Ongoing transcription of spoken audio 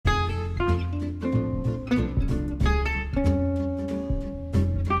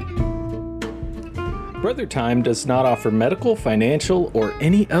Brother Time does not offer medical, financial, or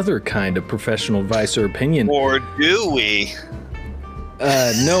any other kind of professional advice or opinion. Or do we?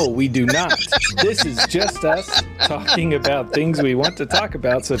 No, we do not. This is just us talking about things we want to talk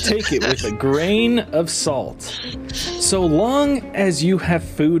about, so take it with a grain of salt. So long as you have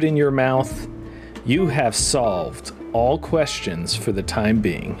food in your mouth, you have solved all questions for the time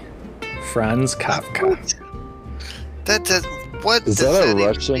being. Franz Kafka. What Is does that a even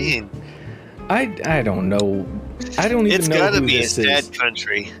Russian? mean? I don't know. I don't even It's know gotta who be a this sad is.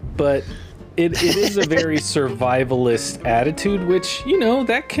 country. But it is a very survivalist attitude, which, you know,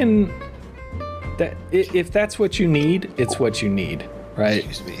 if that's what you need, it's what you need, right?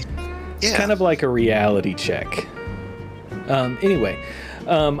 Excuse me. It's Yeah. kind of like a reality check. Anyway,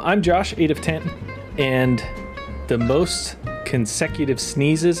 I'm Josh, 8 of 10, and the most consecutive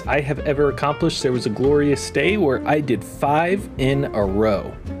sneezes I have ever accomplished, there was a glorious day where I did 5 in a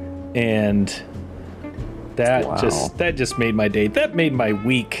row. And that just made my day. That made my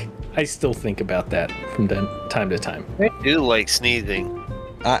week. I still think about that from time to time. I do like sneezing.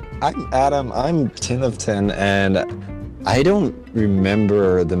 I'm Adam. I'm 10 of 10, and I don't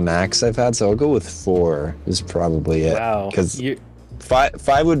remember the max I've had, so I'll go with 4 is probably it. Wow. Because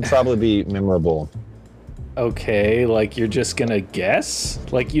five would probably be memorable. Okay, like you're just gonna guess?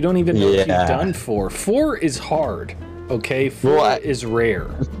 Like you don't even know if you've done 4. 4 is hard. Okay, 4 is rare.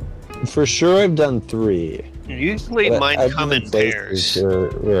 For sure, I've done 3. Usually mine come in pairs.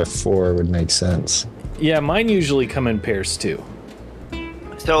 Where 4 would make sense. Yeah, mine usually come in pairs too.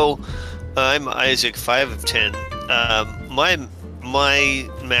 So, I'm Isaac, 5 of 10. My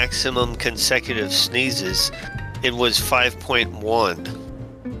maximum consecutive sneezes, it was 5.1.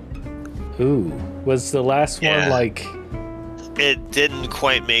 Ooh, was the last one like? It didn't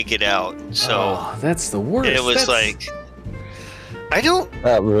quite make it out, so that's the worst. It was like, I don't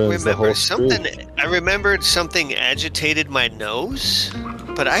remember something. I remembered something agitated my nose,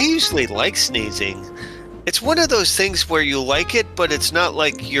 but I usually like sneezing. It's one of those things where you like it, but it's not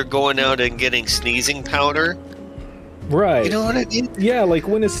like you're going out and getting sneezing powder. Right. You know what I mean? Yeah, like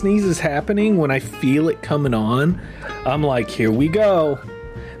when a sneeze is happening, when I feel it coming on, I'm like, here we go.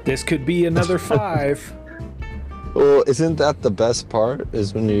 This could be another 5. Well, isn't that the best part?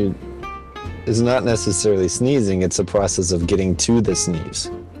 Is when you... It's not necessarily sneezing, it's a process of getting to the sneeze.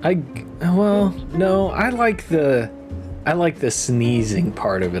 I like the sneezing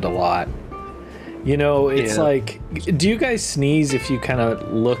part of it a lot. You know, it's like, do you guys sneeze if you kind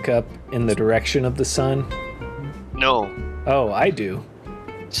of look up in the direction of the sun? No. Oh, I do.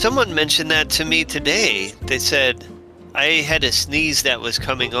 Someone mentioned that to me today. They said I had a sneeze that was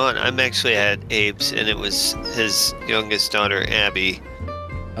coming on. I'm actually at Abe's, and it was his youngest daughter, Abby.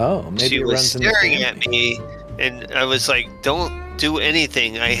 Oh, maybe she was staring at me, and I was like, "Don't do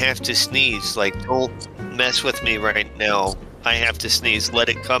anything. I have to sneeze. Like, don't mess with me right now. I have to sneeze. Let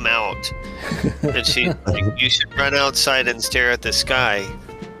it come out." And she's like, "You should run outside and stare at the sky."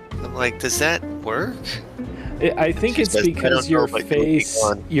 I'm like, "Does that work?" I think it's because your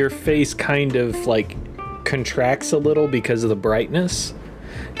face kind of like contracts a little because of the brightness.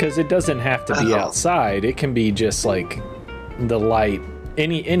 Because it doesn't have to be outside. It can be just like the light.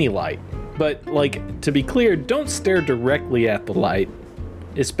 Any light. But like, to be clear, don't stare directly at the light,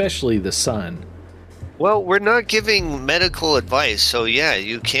 especially the sun. Well, we're not giving medical advice, so yeah,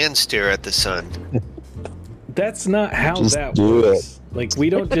 you can stare at the sun. That's not how just that do works. Like, we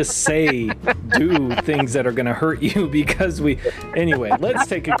don't just say do things that are gonna hurt you because we... Anyway, let's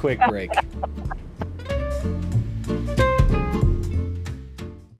take a quick break.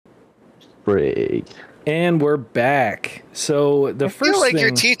 And we're back. So the first I feel like thing, you're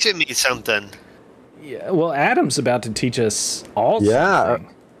teaching me something. Yeah, well, Adam's about to teach us all. Yeah.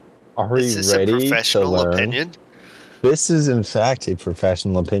 Are we ready a professional to learn? opinion? This is, in fact, a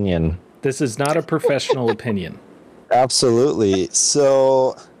professional opinion. This is not a professional opinion. Absolutely.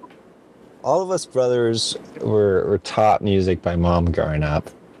 So, all of us brothers were taught music by mom growing up.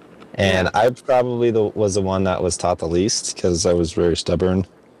 And I probably was the one that was taught the least because I was very stubborn.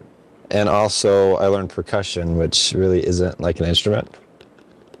 And also, I learned percussion, which really isn't like an instrument.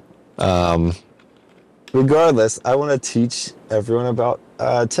 Regardless, I want to teach everyone about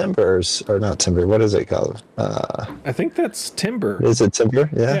timbers, or not timber. What is it called? I think that's timber. Is it timber?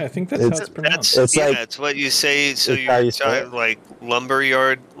 Yeah. Yeah, I think that's how it's pronounced. It's what you say. So you're talking like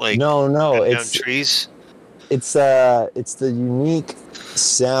lumberyard, like no, it's trees. It's the unique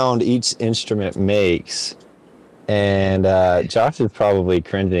sound each instrument makes. And Josh is probably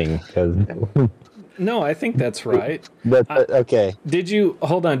cringing because. No, I think that's right. Okay. Did you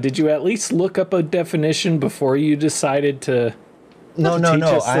at least look up a definition before you decided to? No.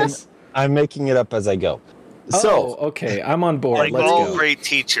 I'm making it up as I go. Oh, So okay. I'm on board. Like Let's all go. great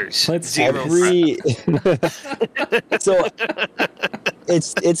teachers. Let's Zero every so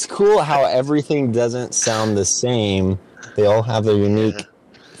it's cool how everything doesn't sound the same. They all have their unique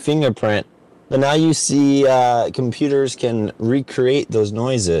fingerprint. But now you see computers can recreate those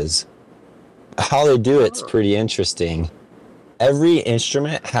noises. How they do it's pretty interesting. Every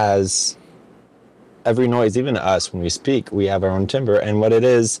instrument has every noise, even us when we speak, we have our own timbre. And what it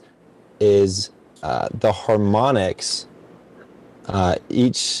is the harmonics.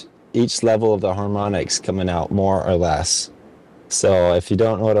 Each level of the harmonics coming out more or less. So if you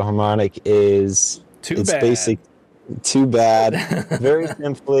don't know what a harmonic is, it's basic. Too bad. Very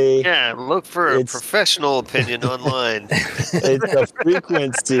simply. Yeah, look for a professional opinion online. It's a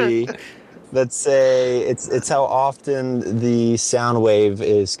frequency. Let's say it's how often the sound wave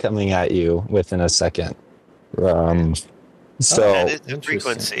is coming at you within a second. So that is a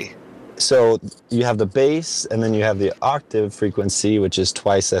frequency. So you have the bass, and then you have the octave frequency, which is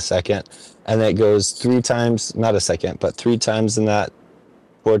twice a second, and it goes 3 times, not a second, but 3 times in that,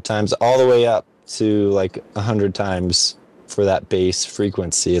 4 times, all the way up to like 100 times for that bass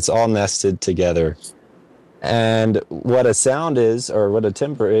frequency. It's all nested together. And what a sound is, or what a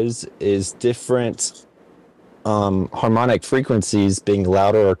timbre is different harmonic frequencies being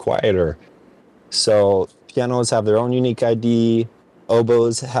louder or quieter. So pianos have their own unique ID,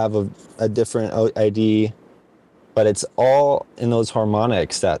 oboes have a different ID, but it's all in those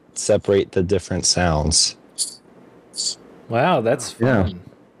harmonics that separate the different sounds. Wow, that's fun. Yeah.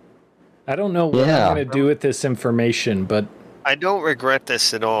 I don't know what I'm going to do with this information, but I don't regret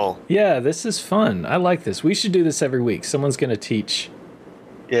this at all. yeah, this is fun. I like this. We should do this every week. Someone's going to teach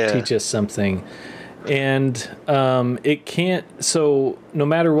us something. And it can't, so no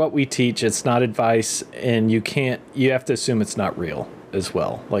matter what we teach, it's not advice, and you have to assume it's not real as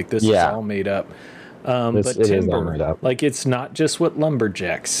well. Like this is all made up. But timbre, like it's not just what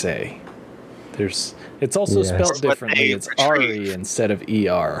lumberjacks say. It's also spelled differently. It's R-E instead of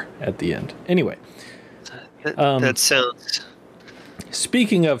E-R at the end. Anyway. That sounds...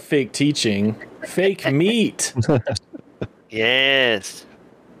 Speaking of fake teaching, fake meat. Yes.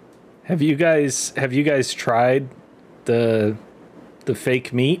 Have you guys tried the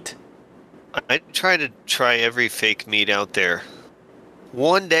fake meat? I try every fake meat out there.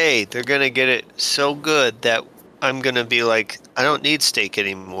 One day they're gonna get it so good that I'm gonna be like, I don't need steak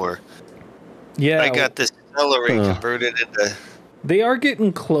anymore. Yeah, I got this celery converted into. They are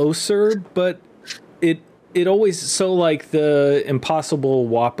getting closer, but it always, so like the Impossible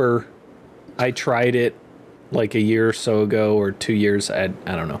Whopper, I tried it like a year or so ago, or 2 years. I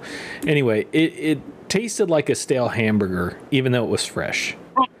don't know. Anyway, it tasted like a stale hamburger, even though it was fresh.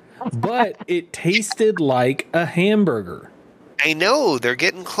 But it tasted like a hamburger. I know, they're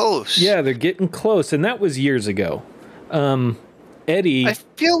getting close. Yeah, they're getting close, and that was years ago. Eddie, I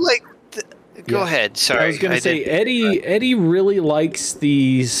feel like. Go ahead. Sorry, I was going to say Eddie really likes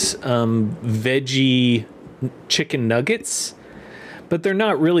these veggie chicken nuggets, but they're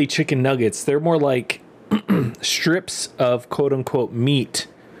not really chicken nuggets. They're more like strips of quote unquote meat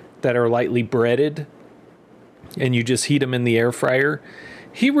that are lightly breaded, and you just heat them in the air fryer.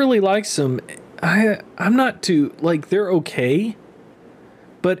 He really likes them. I'm not too, like, they're okay,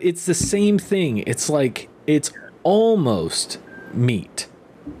 but it's the same thing. It's like, it's almost meat.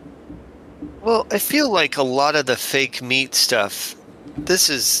 Well, I feel like a lot of the fake meat stuff, this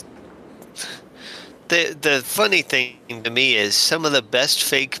is... The funny thing to me is some of the best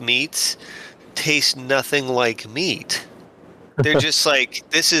fake meats taste nothing like meat. They're just like,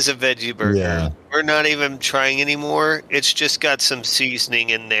 this is a veggie burger. Yeah. We're not even trying anymore. It's just got some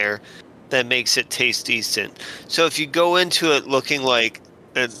seasoning in there that makes it taste decent. So if you go into it looking like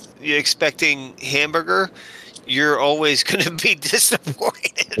you're expecting hamburger, you're always going to be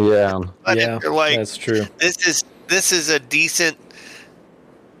disappointed. Yeah, but if you're like, that's true. This is a decent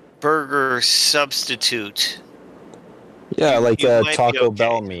burger substitute. Yeah, like a Taco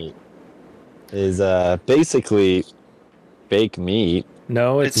Bell meat is basically fake meat.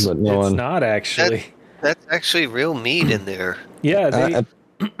 No, it's not actually. That's actually real meat in there. Yeah,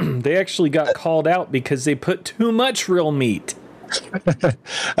 they actually got called out because they put too much real meat.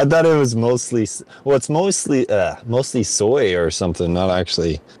 I thought it was mostly, well, it's mostly soy or something, not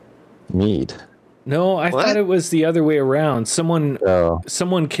actually meat. No, I thought it was the other way around. Someone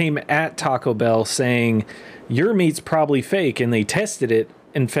came at Taco Bell saying your meat's probably fake, and they tested it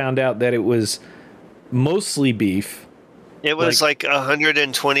and found out that it was mostly beef. It was like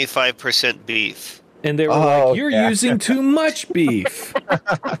 125% beef. And they were like, you're using too much beef.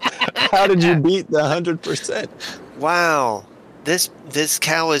 How did you beat the 100%? Wow. This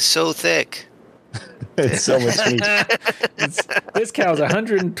cow is so thick. It's so much meat. This cow's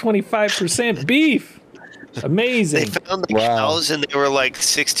 125% beef. Amazing. They found the Wow. cows and they were like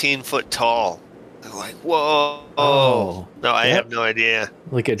 16 foot tall. They're like, whoa. Oh. No, I Yep. have no idea.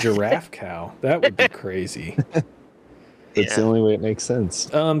 Like a giraffe cow. That would be crazy. It's the only way it makes sense.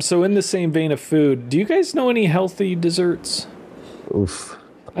 So in the same vein of food, do you guys know any healthy desserts? Oof.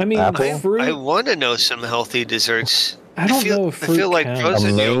 I mean, Apple? fruit. I want to know some healthy desserts. I don't know if I fruit feel like counts. A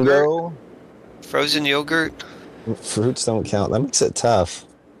frozen yogurt. mango? Frozen yogurt. Fruits don't count. That makes it tough.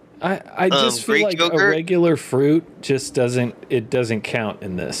 I just feel Greek like a yogurt? regular fruit just doesn't count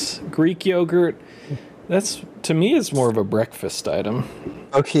in this. Greek yogurt, that's to me is more of a breakfast item.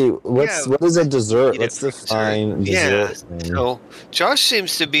 Okay, what is a dessert? Eat Let's it for define Yeah. dessert. then. So Josh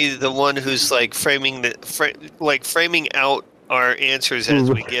seems to be the one who's like framing out our answers as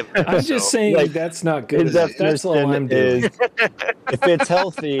we give them. I'm just saying Like, that's not good. His That's all I'm doing. is if it's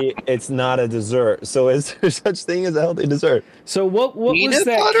healthy, it's not a dessert. So is there such thing as a healthy dessert? So what was Peanut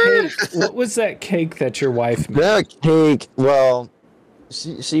that butter? cake? What was that cake that your wife made? That cake, well,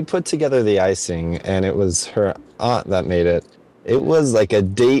 she put together the icing, and it was her aunt that made it. It was like a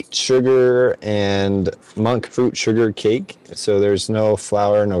date sugar and monk fruit sugar cake. So there's no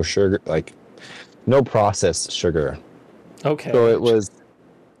flour, no sugar, like no processed sugar. Okay. So it was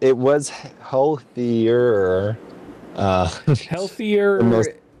healthier. Healthier, the most-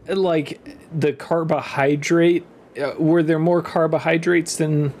 like the carbohydrate. Were there more carbohydrates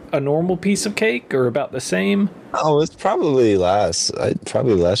than a normal piece of cake, or about the same? Oh, it's probably less.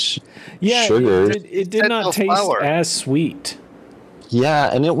 Probably less Yeah, sugar. it did Said not no taste flour. as sweet.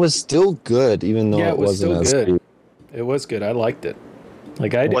 Yeah, and it was still good, even though Yeah, it it was wasn't still as good. sweet. It was good. I liked it.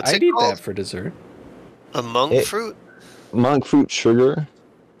 Like What's I'd it eat called? that for dessert. A monk It- fruit? Monk fruit sugar.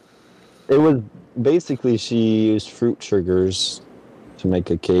 It was basically she used fruit sugars to make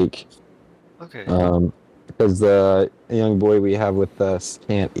a cake. Okay. Because the young boy we have with us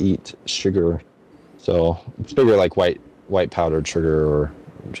can't eat sugar, so sugar like white powdered sugar or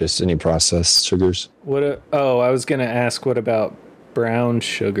just any processed sugars. I was gonna ask, what about brown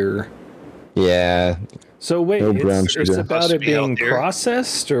sugar? Yeah, So wait, No brown it's sugar. about Supposed it to be being healthier.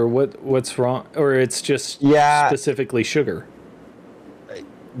 processed, or what's wrong, or it's just Yeah. specifically sugar.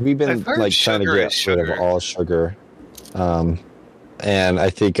 we've been I've heard like trying to sugar get is rid of sugar. all sugar, and I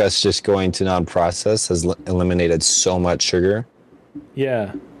think us just going to non-processed has eliminated so much sugar.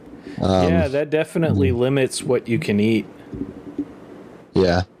 Yeah, Um, that definitely limits what you can eat.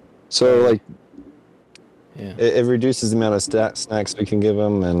 Yeah. So like Yeah. it reduces the amount of snacks we can give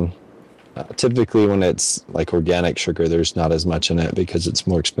them, and typically when it's like organic sugar, there's not as much in it because it's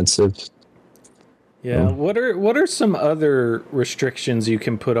more expensive. Yeah. What are some other restrictions you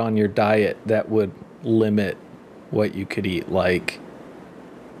can put on your diet that would limit what you could eat? Like,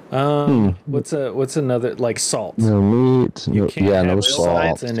 what's another, like salt? No meat. You can't have no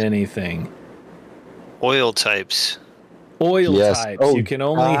salt salt. in anything. Oil types. Oil Yes. types. Oh, You can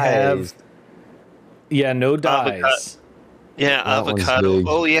only have. dyes. Yeah, no dyes. Avocado. Yeah, That one's avocado. big.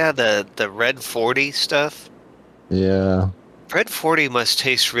 Oh yeah, the red 40 stuff. Yeah. Red 40 must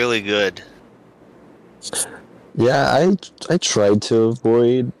taste really good. Yeah, I tried to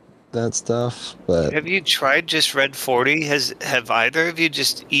avoid that stuff, but Have you tried just red 40? Have either of you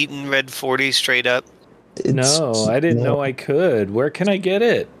just eaten red 40 straight up? No, I didn't know I could. Where can I get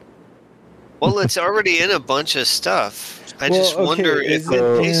it? Well, it's already in a bunch of stuff. I just wonder if is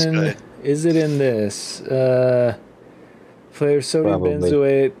it tastes in, good. Is it in this? Flavor sodium Probably.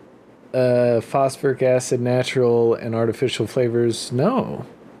 benzoate, phosphoric acid, natural and artificial flavors. No,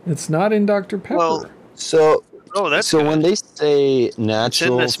 it's not in Dr. Pepper. Well, So Oh, that's so good. when they say It's in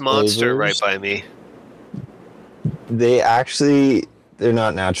natural this monster right flavors, by me. they're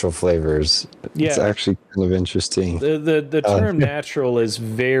not natural flavors. It's Yeah. actually kind of interesting. the term natural is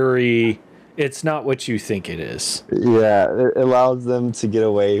very. It's not what you think it is. Yeah, it allows them to get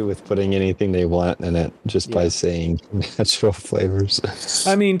away with putting anything they want in it just by Yeah. saying natural flavors.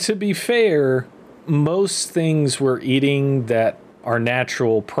 I mean, to be fair, most things we're eating that are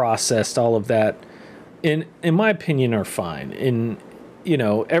natural, processed, all of that, in my opinion, are fine.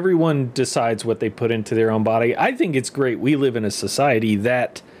 Everyone decides what they put into their own body. I think it's great we live in a society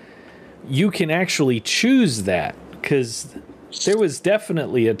that you can actually choose that, because there was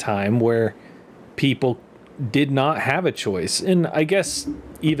definitely a time where people did not have a choice. And I guess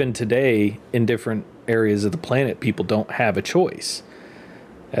even today in different areas of the planet, people don't have a choice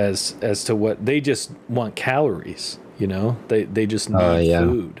as to what they just want. Calories, they just need yeah.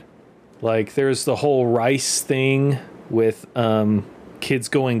 food. Like there's the whole rice thing with kids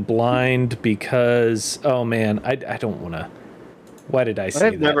going blind because, oh man, I don't want to Why did I say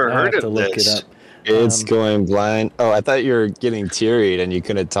I've that? never Now I heard have to of look this. it up. It's going blind. Oh, I thought you were getting teary and you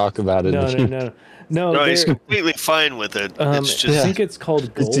couldn't talk about it. No. No, he's There. completely fine with it. It's I just think it's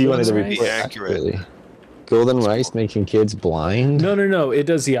called Just you wanted to golden report rice. accurate. accurately. Golden rice making kids blind? No. It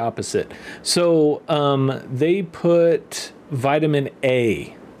does the opposite. So they put vitamin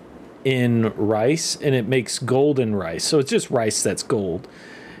A in rice, and it makes golden rice. So it's just rice that's gold.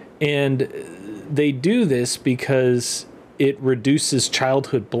 And they do this because it reduces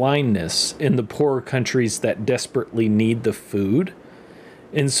childhood blindness in the poorer countries that desperately need the food.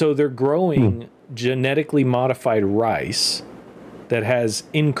 And so they're growing genetically modified rice that has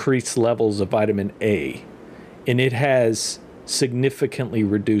increased levels of vitamin A. And it has significantly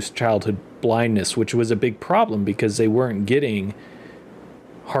reduced childhood blindness, which was a big problem because they weren't getting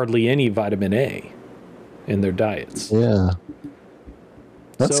hardly any vitamin A in their diets. Yeah.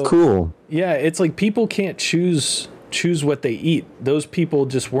 That's So, cool. Yeah, it's like people can't choose what they eat. Those people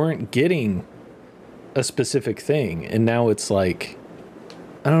just weren't getting a specific thing, and now it's like,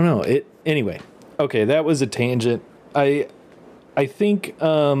 I don't know. Anyway. Okay, that was a tangent. I think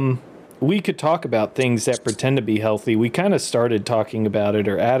we could talk about things that pretend to be healthy. We kind of started talking about it,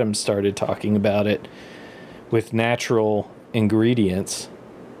 or Adam started talking about it with natural ingredients.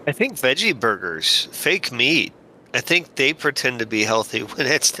 I think veggie burgers, fake meat, I think they pretend to be healthy when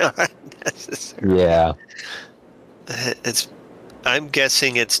it's not necessary. Yeah. I'm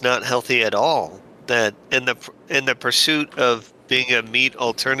guessing it's not healthy at all. That in the pursuit of being a meat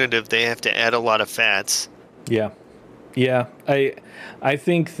alternative, they have to add a lot of fats. Yeah. I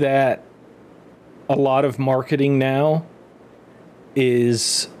think that a lot of marketing now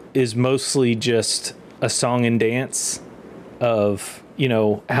is mostly just a song and dance of,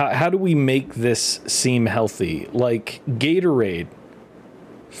 how do we make this seem healthy? Like Gatorade,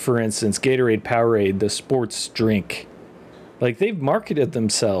 for instance, Gatorade Powerade, the sports drink. Like, they've marketed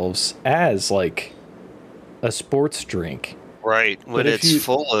themselves as like a sports drink. Right, when it's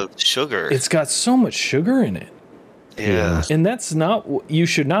full of sugar. It's got so much sugar in it. Yeah. And that's not, you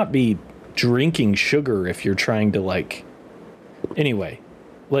should not be drinking sugar if you're trying to anyway,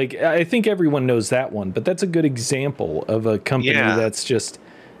 I think everyone knows that one, but that's a good example of a company that's just,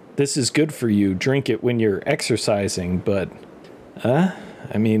 this is good for you, drink it when you're exercising, but I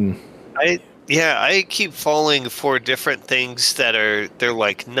keep falling for different things they're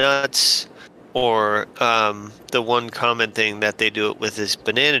like nuts, or the one common thing that they do it with is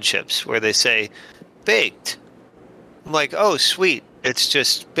banana chips, where they say baked. I'm like, oh sweet, it's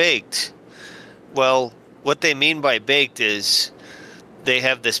just baked. Well, what they mean by baked is they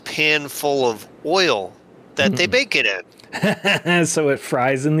have this pan full of oil that they bake it in. So it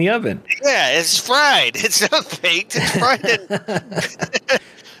fries in the oven. Yeah, it's fried. It's not baked. It's fried in.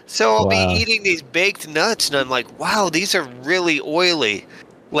 So I'll be eating these baked nuts, and I'm like, wow, these are really oily.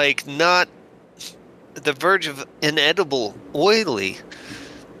 Like, not the verge of inedible oily.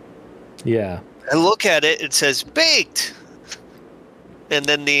 Yeah. I look at it, it says baked. And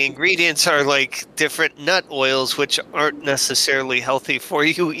then the ingredients are like different nut oils, which aren't necessarily healthy for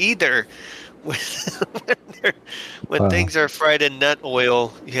you either. When things are fried in nut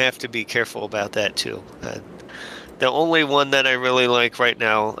oil, you have to be careful about that too. The only one that I really like right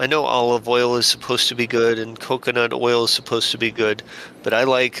now, I know olive oil is supposed to be good and coconut oil is supposed to be good, but I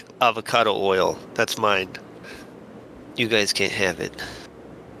like avocado oil. That's mine. You guys can't have it.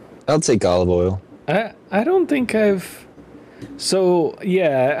 I'll take olive oil. I don't think I've. So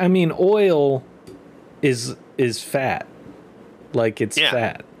yeah, I mean, oil is fat, like it's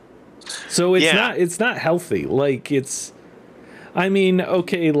fat. So it's not healthy. Like it's. I mean,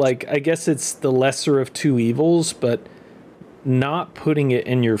 okay, like I guess it's the lesser of two evils, but not putting it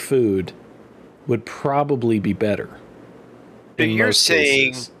in your food would probably be better. But you're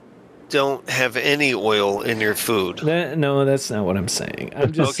saying don't have any oil in your food. No, that's not what I'm saying.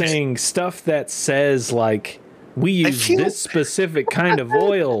 I'm just saying stuff that says like we use this specific kind of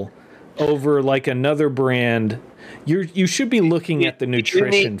oil over like another brand. You should be looking at the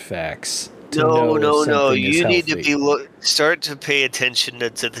nutrition facts. No. You need to start to pay attention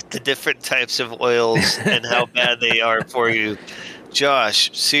to the different types of oils and how bad they are for you.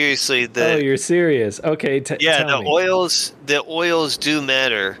 Josh, seriously, you're serious? Okay, tell me. The oils do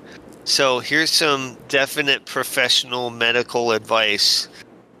matter. So here's some definite professional medical advice.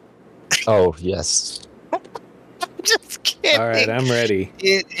 Oh yes. Just kidding. All right, I'm ready.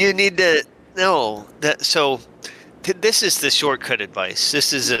 You need to know that. So this is the shortcut advice.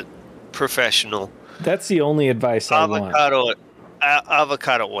 This isn't professional. That's the only advice I want.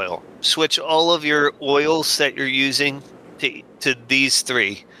 Avocado oil. Switch all of your oils that you're using to these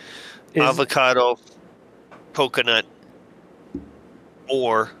three: avocado, coconut,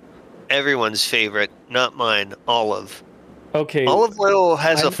 or everyone's favorite, not mine, olive. Okay. Olive oil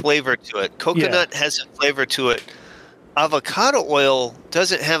has a flavor to it. Coconut has a flavor to it. Avocado oil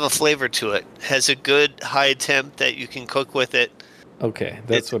doesn't have a flavor to it. Has a good high temp that you can cook with it. Okay,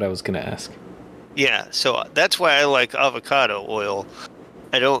 that's what I was going to ask. Yeah, so that's why I like avocado oil.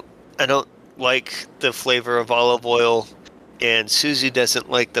 I don't like the flavor of olive oil, and Susie doesn't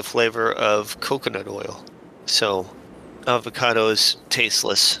like the flavor of coconut oil. So avocado is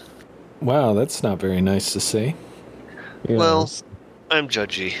tasteless. Wow, that's not very nice to say. Yes. Well, I'm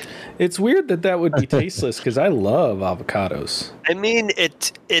judgy. It's weird that would be tasteless because I love avocados. I mean,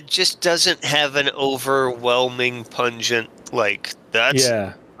 it just doesn't have an overwhelming pungent, like, that's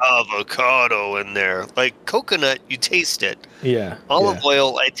avocado in there. Like coconut, you taste it. Yeah. Olive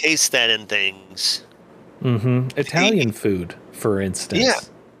oil, I taste that in things. Mm-hmm. Italian food, for instance. Yeah.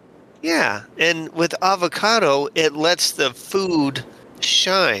 Yeah. And with avocado, it lets the food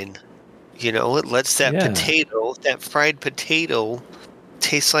shine. You know, it lets that potato, that fried potato,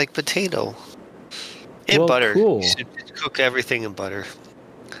 taste like potato. And butter. Cool. You should cook everything in butter.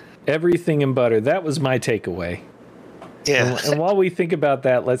 Everything in butter. That was my takeaway. Yeah. And while we think about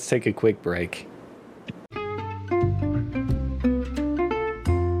that, let's take a quick break.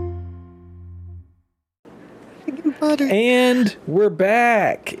 And we're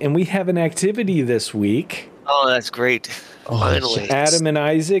back. And we have an activity this week. Oh, that's great. Finally. Adam and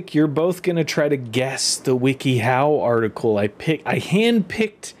Isaac, you're both going to try to guess the WikiHow article. I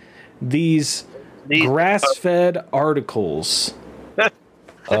handpicked these grass-fed articles.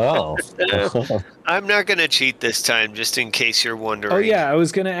 Oh. I'm not going to cheat this time, just in case you're wondering. Oh, yeah. I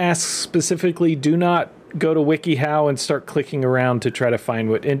was going to ask specifically, do not go to WikiHow and start clicking around to try to find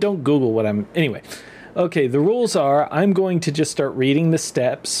what... And don't Google what I'm... Anyway. Okay, the rules are I'm going to just start reading the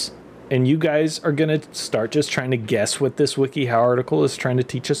steps, and you guys are going to start just trying to guess what this WikiHow article is trying to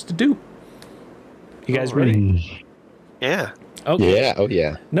teach us to do. You guys ready? Yeah. Okay. Yeah. Oh,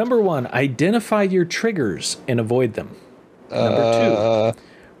 yeah. Number 1, identify your triggers and avoid them. Number 2,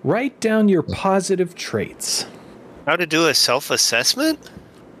 write down your positive traits. How to do a self-assessment?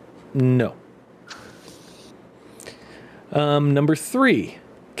 No. Number 3,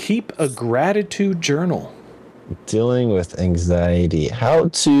 keep a gratitude journal. Dealing with anxiety. How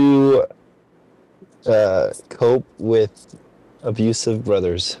to cope with abusive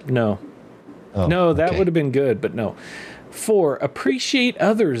brothers. No. Oh, no, that okay. would have been good, but no. 4, appreciate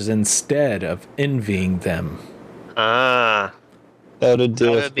others instead of envying them. Ah. How to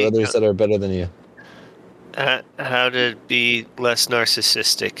deal with brothers that are better than you. How to be less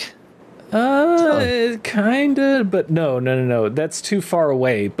narcissistic. Kinda, but no. That's too far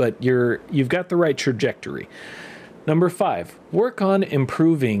away, but you've got the right trajectory. Number 5, work on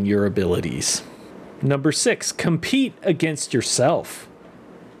improving your abilities. Number 6, compete against yourself.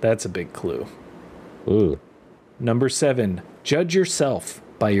 That's a big clue. Ooh. Number 7, judge yourself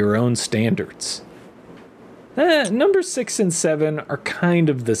by your own standards. Number 6 and 7 are kind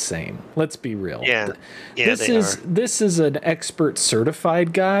of the same. Let's be real. Yeah, This is an expert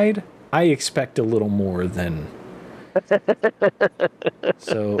certified guide. I expect a little more than...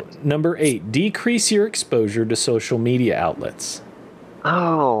 So, number 8, decrease your exposure to social media outlets.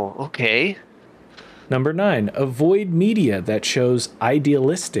 Oh, okay. Number 9, avoid media that shows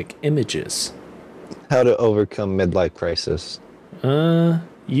idealistic images. How to overcome midlife crisis.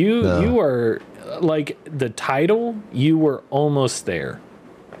 You are, like, the title, you were almost there.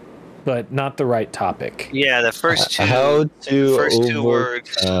 But not the right topic. Yeah, the first two. How to first 2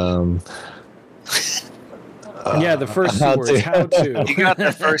 words. Yeah, the first 2 words. How to. You got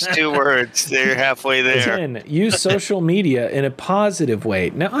the first 2 words. They're halfway there. 10, use social media in a positive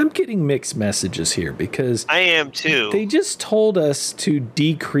way. Now, I'm getting mixed messages here because... I am too. They just told us to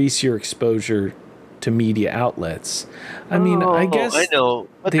decrease your exposure to media outlets. I mean, I guess... I know.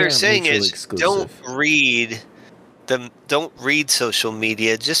 What they're saying is exclusive. don't read social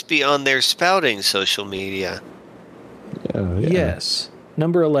media. Just be on there spouting social media. Yeah. Yes.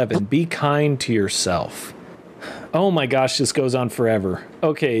 Number 11, be kind to yourself. Oh my gosh, this goes on forever.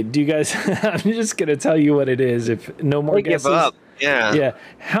 Okay, do you guys... I'm just going to tell you what it is. If no more guesses. Give up. Yeah. Yeah.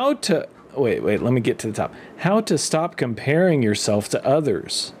 How to... Wait, let me get to the top. How to stop comparing yourself to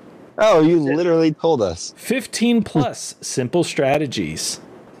others. Oh, you literally told us. 15 plus simple strategies.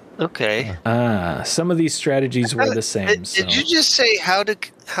 Okay. Some of these strategies were the same. Did you just say how to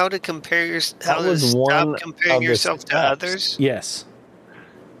compare stop comparing yourself to others? Yes.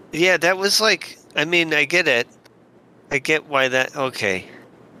 Yeah, that was like... I mean, I get it. I get why that... Okay.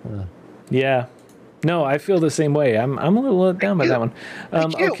 Yeah. No, I feel the same way. I'm a little let down by that one. I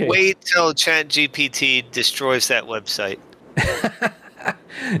can't wait till ChatGPT destroys that website.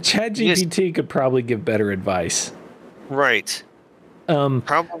 ChatGPT could probably give better advice. Right.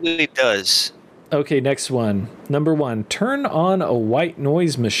 Probably does. Okay, next one. Number 1, turn on a white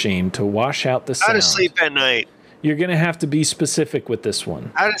noise machine to wash out the sound. How to sleep at night. You're going to have to be specific with this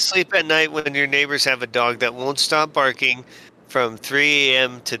one. How to sleep at night when your neighbors have a dog that won't stop barking from 3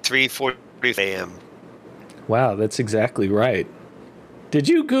 a.m. to 3:40 a.m. Wow, that's exactly right. Did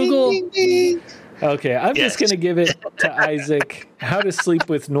you Google? Ding, ding, ding. Okay, I'm just going to give it to Isaac. How to sleep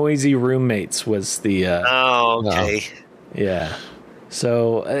with noisy roommates was the... Oh, okay. Yeah.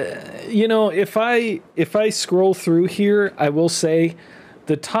 So, if I scroll through here, I will say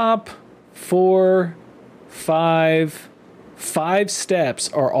the top 5 steps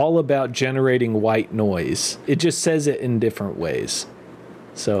are all about generating white noise. It just says it in different ways.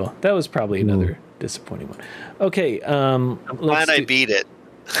 So that was probably another disappointing one. Okay. I'm glad I beat it.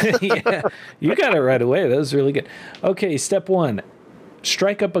 Yeah, you got it right away. That was really good. Okay, step 1,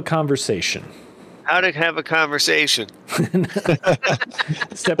 strike up a conversation. How to have a conversation.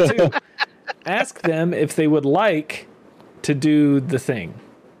 Step 2, ask them if they would like to do the thing.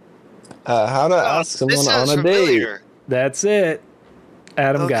 How to ask someone on a familiar. date. That's it.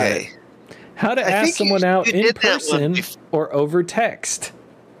 Adam got it. How to ask someone out in person or over text.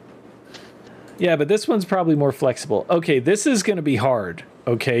 Yeah, but this one's probably more flexible. Okay, this is going to be hard.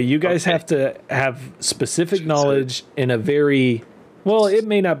 Okay, you guys have to have specific knowledge in a very... Well, it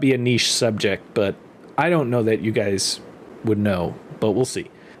may not be a niche subject, but I don't know that you guys would know, but we'll see.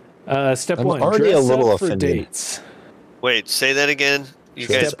 Step 1, already dress a little up for offended. dates. Wait, say that again. You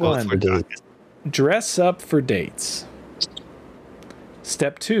guys Step both 1, were talking. dress up for dates.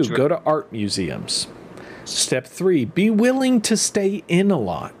 Step 2, go to art museums. Step 3, be willing to stay in a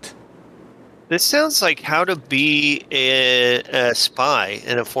lot. This sounds like how to be a spy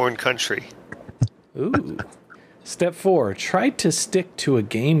in a foreign country. Ooh. Step 4, try to stick to a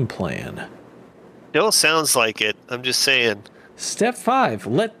game plan. Still sounds like it. I'm just saying. Step 5,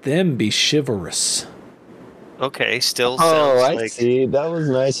 let them be chivalrous. Okay, still Oh, sounds I like... see. That was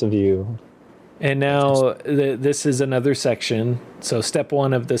nice of you. And now this is another section. So step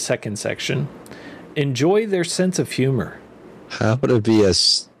 1 of the second section. Enjoy their sense of humor. How to be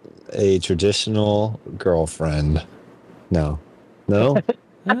a traditional girlfriend. No.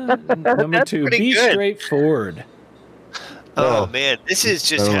 Number 2, pretty be good. straightforward. Oh, man, this is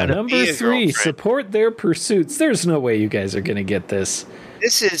just how to Number be a 3, girlfriend. support their pursuits. There's no way you guys are going to get this.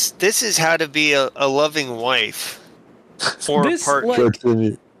 This is how to be a loving wife or a This, partner.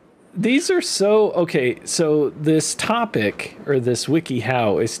 like, these are so... Okay, so this topic, or this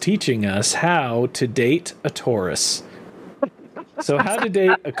WikiHow, is teaching us how to date a Taurus. So how to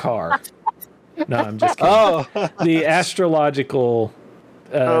date a car. No, I'm just kidding. Oh, The astrological...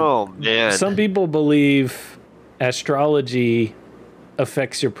 Oh, man. Some people believe astrology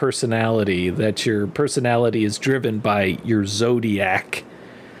affects your personality, that your personality is driven by your zodiac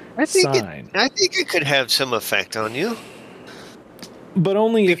sign. I think it could have some effect on you. But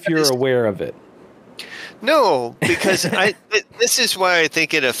only if you're aware of it. No, because this is why I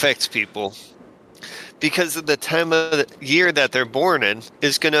think it affects people. Because of the time of the year that they're born in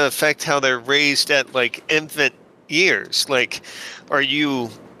is going to affect how they're raised at, like, infant years. Like, are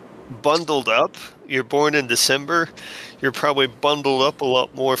you bundled up? You're born in December. You're probably bundled up a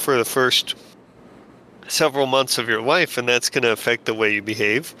lot more for the first several months of your life, and that's going to affect the way you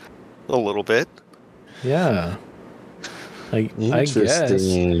behave a little bit. Yeah. I guess.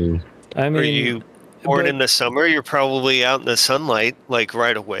 interesting. I mean, Are you born in the summer? You're probably out in the sunlight, like,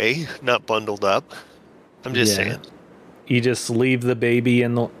 right away, not bundled up. I'm just saying. You just leave the baby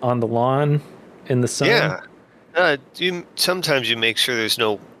on the lawn in the sun? Yeah. Sometimes you make sure there's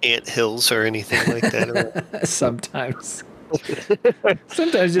no ant hills or anything like that. Sometimes.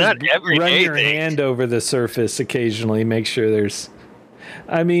 Sometimes Not just every run day your thing. hand over the surface occasionally, make sure there's...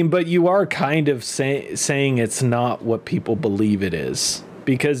 I mean, but you are kind of saying it's not what people believe it is.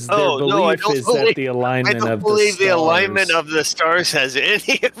 Because their belief is that the alignment of the stars... I don't believe the alignment of the stars has any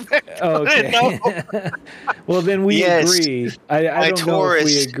effect on it, Okay. Well, then we agree. I My don't know if Taurus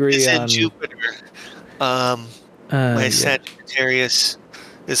we agree is in on... Jupiter. My Sagittarius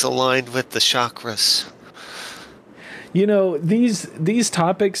is aligned with the chakras. You know, these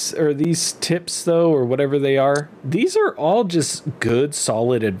topics or these tips, though, or whatever they are, these are all just good,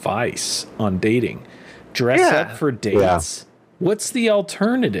 solid advice on dating. Dress up for dates. What's the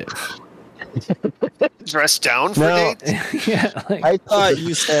alternative? Dress down for dates? Yeah, like, I thought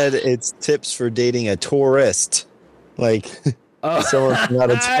you said it's tips for dating a tourist. Like, someone from out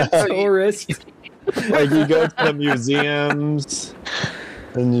of town. tourist. Like, you go to the museums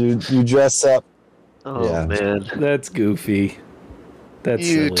and you dress up. Oh, man. That's goofy. That's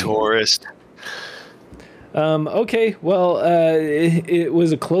You silly. tourist. Okay, well, it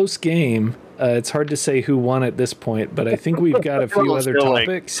was a close game. It's hard to say who won at this point, but I think we've got a few other Feel like-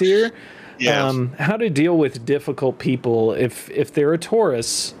 topics here. Yeah. How to deal with difficult people if they're a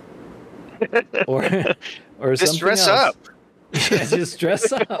Taurus, or Just something dress else. up. Yeah, just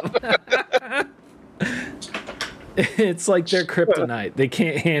dress up. It's like their kryptonite. They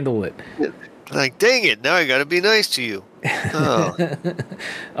can't handle it. Like, dang it! Now I got to be nice to you. Oh,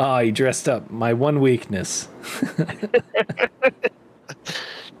 Oh, you dressed up. My one weakness.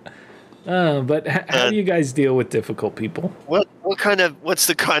 But how do you guys deal with difficult people? what's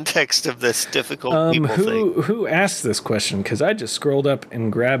the context of this difficult people thing? Who asked this question? Because I just scrolled up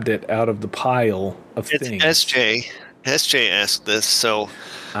and grabbed it out of the pile of It's things. SJ. SJ asked this, so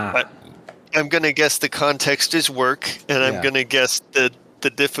but I'm gonna guess the context is work, and Yeah. I'm gonna guess the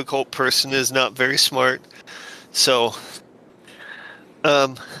difficult person is not very smart. So, I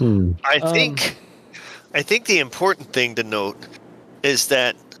think the important thing to note is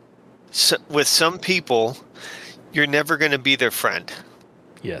that with some people, you're never going to be their friend,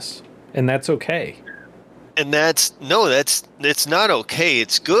 Yes, and that's okay. and it's not okay.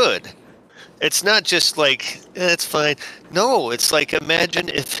 It's good. It's not just like it's fine. No, it's like imagine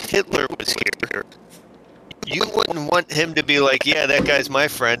if Hitler was here. You wouldn't want him to be like, yeah, that guy's my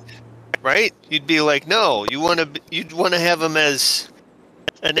friend, right? You'd be like, no, you'd want to have him as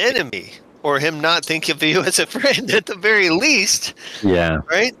an enemy, or him not think of you as a friend at the very least, Yeah.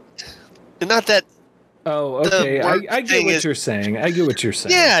 right? And not that. Oh, okay. work I get thing what is- you're saying. I get what you're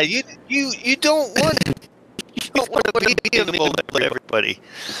saying. Yeah, you don't want to be amiable with everybody.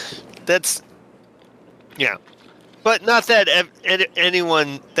 That's but not that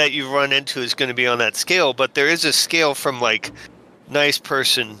anyone that you run into is going to be on that scale. But there is a scale from like nice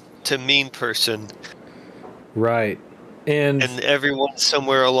person to mean person, Right. And everyone's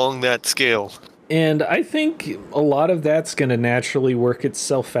somewhere along that scale. And I think a lot of that's going to naturally work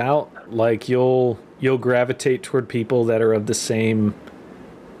itself out. Like you'll gravitate toward people that are of the same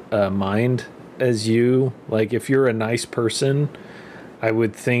mind as you. Like if you're a nice person, I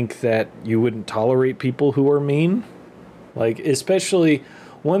would think that you wouldn't tolerate people who are mean. Like especially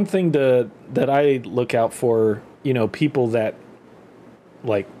one thing that I look out for, people that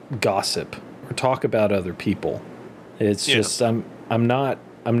like gossip or talk about other people. It's just I'm not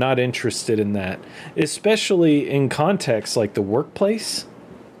interested in that, especially in contexts like the workplace.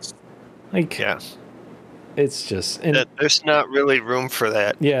 Like, it's just there's not really room for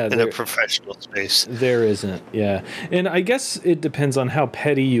that. Yeah, in a professional space, there isn't. Yeah, and I guess it depends on how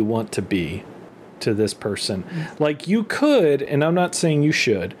petty you want to be to this person. Like you could, and I'm not saying you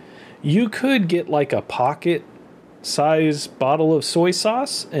should. You could get like a pocket size bottle of soy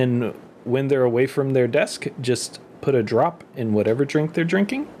sauce, and when they're away from their desk, just put a drop in whatever drink they're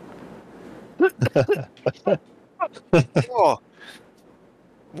drinking. Oh,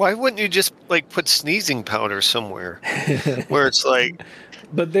 why wouldn't you just like put sneezing powder somewhere where it's like?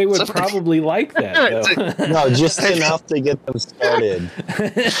 But they would probably like that, though. No, just enough to get them started.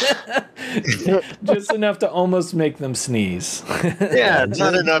 Just enough to almost make them sneeze. Yeah,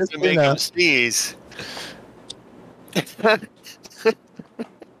 not enough to make them enough. sneeze.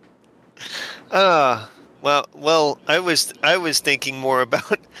 Well, I was thinking more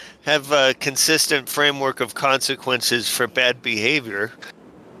about have a consistent framework of consequences for bad behavior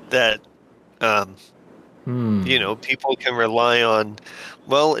that people can rely on.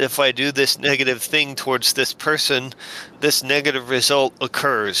 Well, if I do this negative thing towards this person, this negative result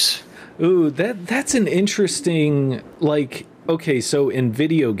occurs. Ooh, that's an interesting, like, okay, so in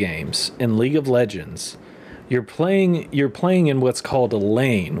video games, in League of Legends, you're playing in what's called a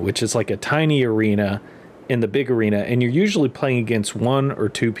lane, which is like a tiny arena in the big arena, and you're usually playing against one or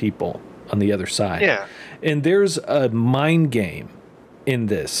two people on the other side. Yeah. And there's a mind game in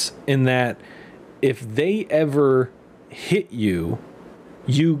this, in that if they ever hit you,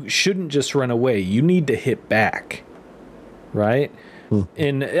 you shouldn't just run away. You need to hit back, right?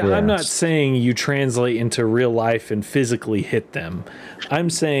 And I'm not saying you translate into real life and physically hit them. I'm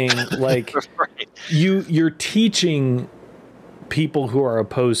saying like Right. you're teaching people who are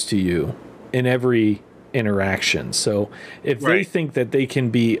opposed to you in every interaction. So if they Right. think that they can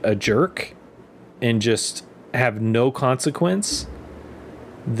be a jerk and just have no consequence,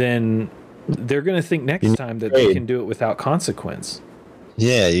 then they're going to think next time that they can do it without consequence.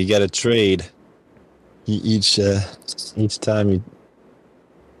 Yeah, you got to trade each time you.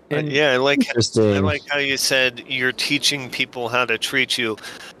 And I like Interesting. how you said you're teaching people how to treat you,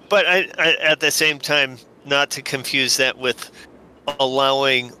 but I at the same time not to confuse that with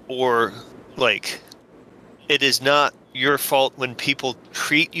allowing or like it is not your fault when people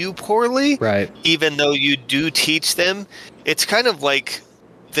treat you poorly. Right. Even though you do teach them, it's kind of like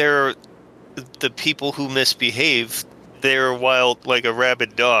they're the people who misbehave. They're wild like a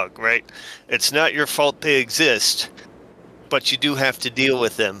rabid dog, right? It's not your fault they exist, but you do have to deal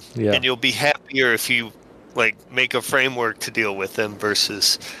with them. Yeah. And you'll be happier if you like make a framework to deal with them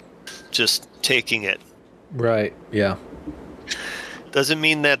versus just taking it. Right. Yeah. Doesn't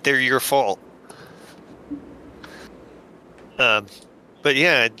mean that they're your fault. But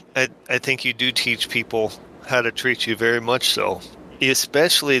yeah, I think you do teach people how to treat you, very much so.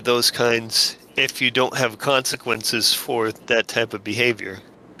 Especially those kinds if you don't have consequences for that type of behavior.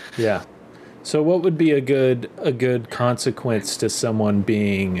 Yeah. So what would be a good consequence to someone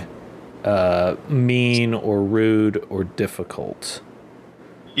being mean or rude or difficult?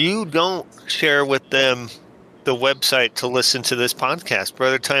 You don't share with them the website to listen to this podcast,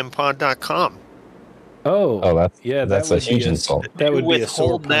 brothertimepod.com. Oh, that's a huge insult. That would You be a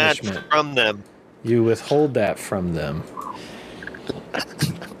sore withhold that punishment. from them. You withhold that from them.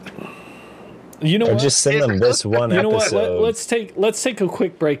 You know Or what? just send them this one You know what? episode. Let's take a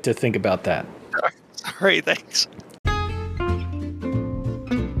quick break to think about that. Sorry, thanks.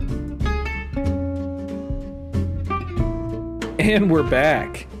 And we're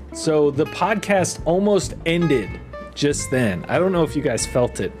back. So the podcast almost ended just then. I don't know if you guys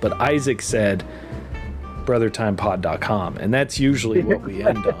felt it, but Isaac said brothertimepod.com, and that's usually what we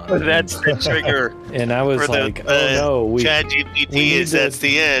end on. That's the trigger. And I was For like, the, oh no, we ChatGPT need is to that's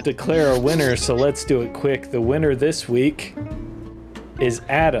the end. declare a winner, so let's do it quick. The winner this week is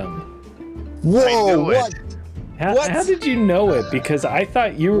Adam. Whoa! knew it. What? How, What? how did you know it? Because I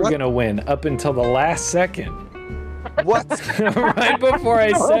thought you were What? going to win up until the last second. What? Right before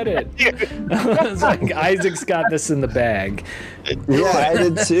I said it. I was like, Isaac's got this in the bag. Yeah, I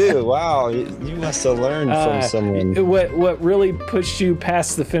did too. Wow, you must have learned from someone. What really pushed you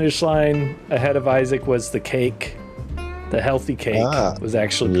past the finish line ahead of Isaac was the cake. The healthy cake was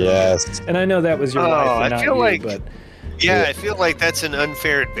actually pretty Yes. good. And I know that was your wife and I not feel you, like- but Yeah, I feel like that's an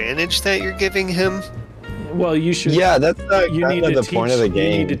unfair advantage that you're giving him. well, you should. Yeah, that's not You need kind to of the point of the You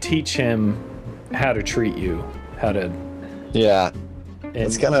need to game. teach him how to treat you, how to. Yeah. And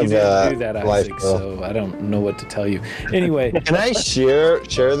It's kind you of, didn't do that, life Isaac. goal. So I don't know what to tell you. Anyway, Can I share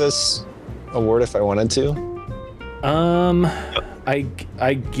this award if I wanted to?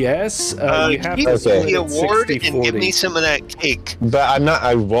 I guess you have Keep to Okay. split the it award 60-40. and give me some of that cake. But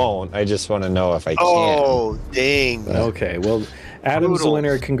I won't. I just want to know if I can. Oh, dang. Okay, well, Adam's the Brutal.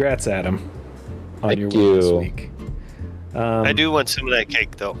 winner. Congrats, Adam, on Thank your win this you. week. I do want some of that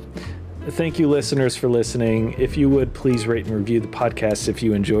cake, though. Thank you, listeners, for listening. If you would, please rate and review the podcast if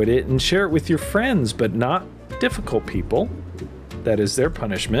you enjoyed it, and share it with your friends, but not difficult people. That is their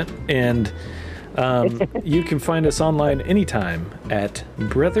punishment. And you can find us online anytime at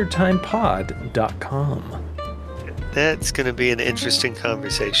brothertimepod.com. That's going to be an interesting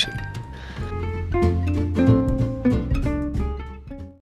conversation.